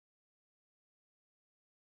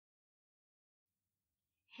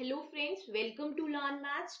Hello friends, welcome to Learn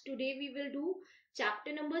Maths. Today we will do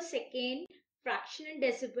chapter number 2, fraction and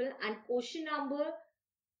decimal, and question number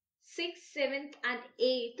 6, 7th and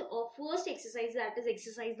 8th of first exercise, that is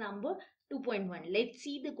exercise number 2.1. Let's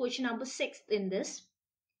see the question number 6 in this.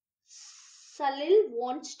 Salil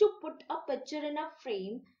wants to put a picture in a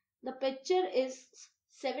frame. The picture is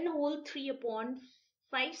 7 whole 3 upon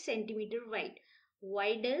 5 centimeter wide.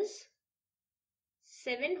 Wide is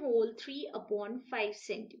 7 whole 3 upon 5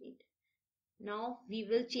 centimeter. Now we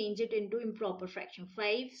will change it into improper fraction.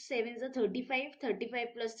 5 7s are 35. 35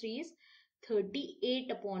 plus 3 is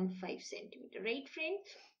 38 upon 5 centimeter. Right, friend?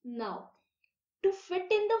 Now, to fit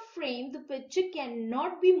in the frame, the picture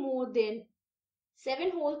cannot be more than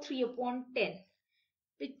 7 whole 3 upon 10.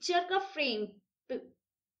 Picture का frame,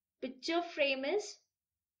 picture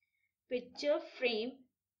frame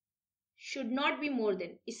should not be more than,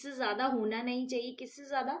 इससे ज्यादा होना नहीं चाहिए. किससे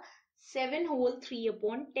ज्यादा? 7 whole 3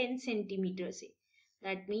 upon 10 centimeter से.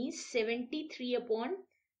 That means 73 upon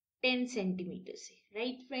 10 centimeter से.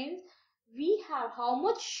 Right, friends? We have, how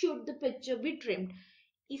much should the picture be trimmed?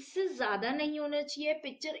 इससे ज्यादा नहीं होना चाहिए.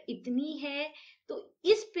 पिक्चर इतनी है तो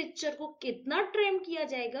इस पिक्चर को कितना ट्रिम किया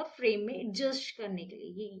जाएगा फ्रेम में एडजस्ट करने के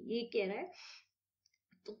लिए, ये कह रहा है.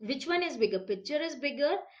 तो which one is bigger? Picture is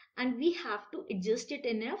bigger and we have to adjust it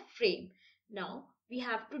in a frame. Now we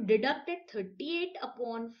have to deduct it 38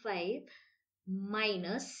 upon 5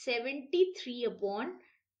 minus 73 upon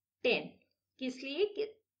 10. किस लिए?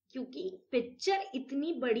 क्योंकि पिक्चर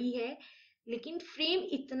इतनी बड़ी है लेकिन फ्रेम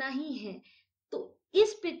इतना ही है, तो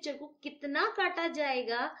इस पिक्चर को कितना काटा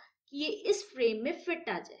जाएगा कि ये इस फ्रेम में फिट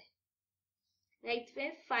आ जाए. Right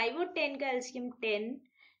friend? 5 और 10 का LCM 10.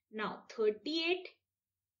 Now 38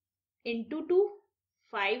 into 2,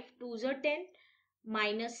 5 2s are 10,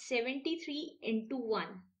 minus 73 into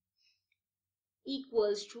 1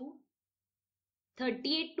 equals to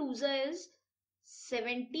 38 2s is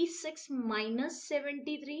 76 minus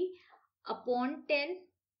 73 upon 10.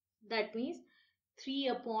 That means 3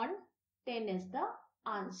 upon 10 is the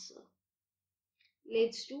answer.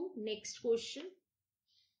 Let's do next question.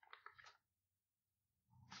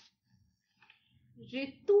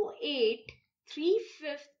 Ritu ate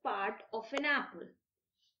 3/5 part of an apple.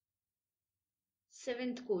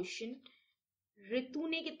 7th question. Ritu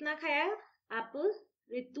ने कितना खाया apple?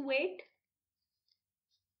 Ritu ate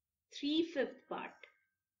 3/5 part.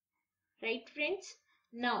 Right, friends?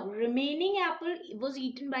 Now remaining apple was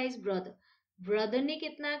eaten by his brother. Brother ने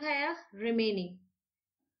कितना खाया? Remaining.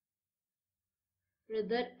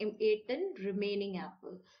 Brother ate an remaining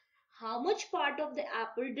apple. How much part of the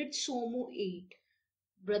apple did Somu eat?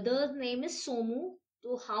 Brother's name is Somu.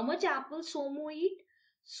 So how much apple Somu eat?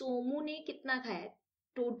 Somu ने कितना खाया?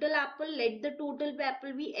 Total apple. Let the total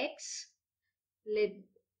apple be x. Let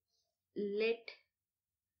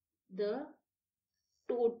the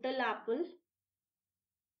total apple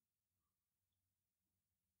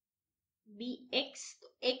be x.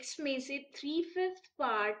 तो x में से 3/5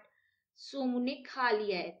 part Somu ने खा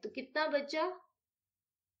लिया है, तो कितना बचा?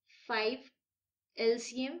 5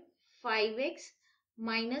 LCM 5x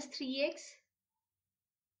minus 3x,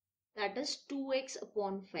 that is 2x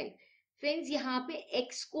upon 5. Friends, यहाँ पे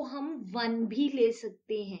x को हम 1 भी ले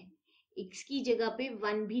सकते हैं, x की जगह पे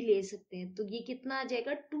 1 भी ले सकते हैं, तो ये कितना आ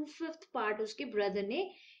जाएगा? 2/5 पार्ट उसके ब्रदर ने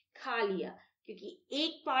खा लिया, क्योंकि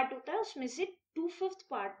एक पार्ट होता है उसमें से 2/5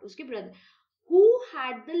 पार्ट उसके brother. Who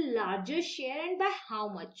had the larger share and by how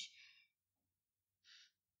much?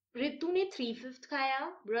 Ritu ने 3/5 खाया,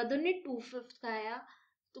 ब्रदर ने 2/5 खाया,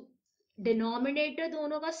 तो डिनोमिनेटर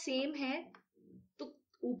दोनों का सेम है, तो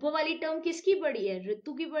ऊपर वाली टर्म किसकी बड़ी है?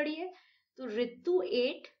 रितु की बड़ी है. तो Ritu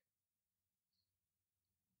eight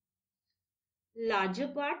larger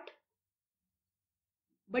part,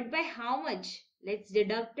 but by how much? Let's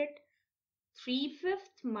deduct it. 3/5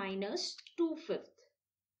 minus 2/5,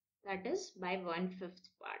 that is by 1/5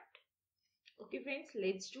 part. Okay friends,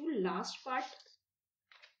 let's do last part.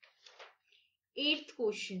 8th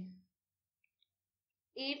question.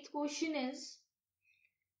 8th question is,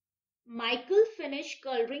 Michael finished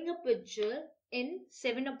coloring a picture in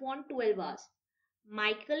 7 upon 12 hours.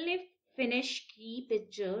 Michael ने finish की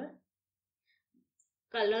picture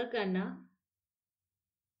color करना.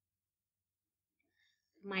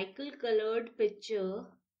 Michael colored picture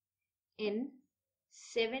in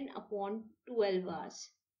 7 upon 12 hours.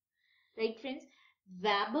 Right friends?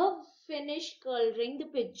 Vaibhav finished coloring the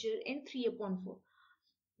picture in 3 upon 4.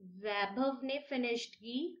 Vaibhav ने finished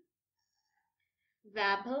की.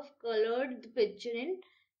 Vaibhav colored the picture in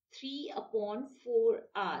 3 upon 4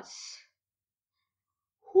 hours.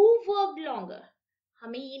 Who worked longer?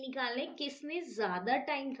 हमें ये निकालना है किसने ज्यादा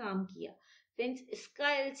टाइम काम किया. फ्रेंड्स इसका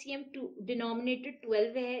एलसीएम डिनोमिनेटर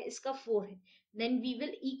 12 है, इसका 4 है, then we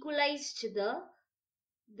will equalize the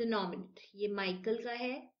denominator. ये माइकल का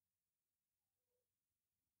है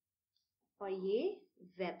और ये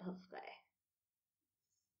वैभव का है.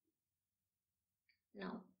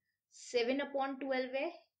 नाउ 7/12 है,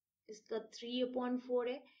 इसका 3/4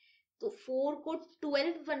 है. तो 4 को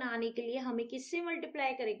 12 बनाने के लिए हमें किससे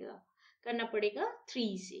मल्टीप्लाई करना पड़ेगा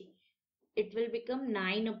 3 से. It will become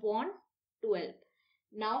 9/12.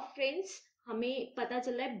 Now friends हमें पता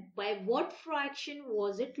चला है by what fraction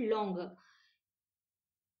was it longer.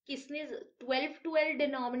 किसने 12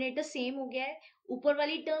 डिनोमिनेटर सेम हो गया है. ऊपर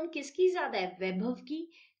वाली टर्म किसकी ज्यादा है, वैभव की,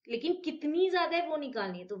 लेकिन कितनी ज्यादा है वो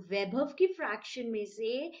निकालनी है. तो वैभव की फ्रैक्शन में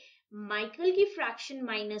से माइकल की फ्रैक्शन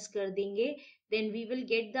माइनस कर देंगे, then we will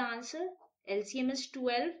get the answer. LCM is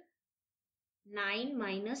 12. 9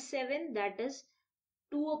 minus 7, that is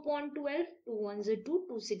 2/12. 2 1s are 2,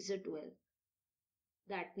 2 6 are 12.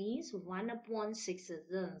 That means 1/6 is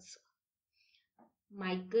the answer.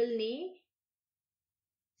 Michael ने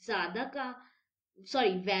ज्यादा का,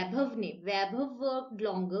 सॉरी वैभव वर्क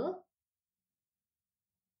लॉन्गर.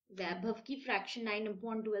 वैभव की फ्रैक्शन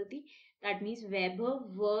 9/12 थी. That means Vaibhav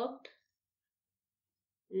worked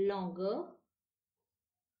longer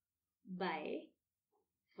bye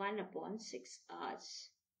 1/6 hours.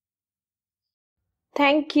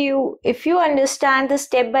 Thank you. If you understand the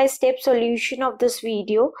step-by-step solution of this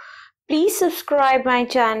video, please subscribe my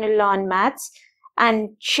channel on Maths and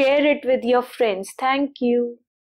share it with your friends. Thank you.